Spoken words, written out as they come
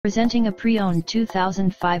Presenting a pre-owned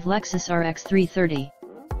 2005 Lexus RX 330.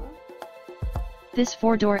 This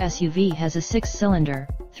four-door SUV has a 6-cylinder,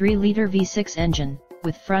 3-liter V6 engine,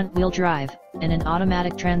 with front-wheel drive, and an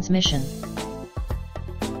automatic transmission.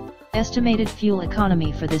 Estimated fuel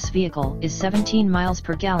economy for this vehicle is 17 miles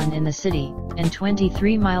per gallon in the city, and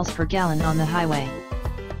 23 miles per gallon on the highway.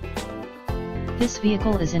 This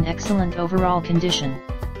vehicle is in excellent overall condition.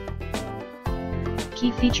 Key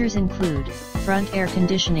features include front air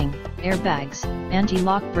conditioning, airbags,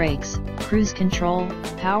 anti-lock brakes, cruise control,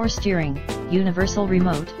 power steering, universal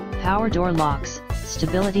remote, power door locks,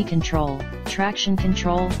 stability control, traction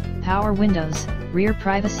control, power windows, rear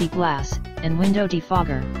privacy glass, and window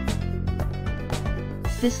defogger.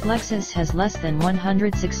 This Lexus has less than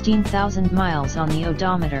 116,000 miles on the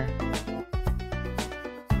odometer.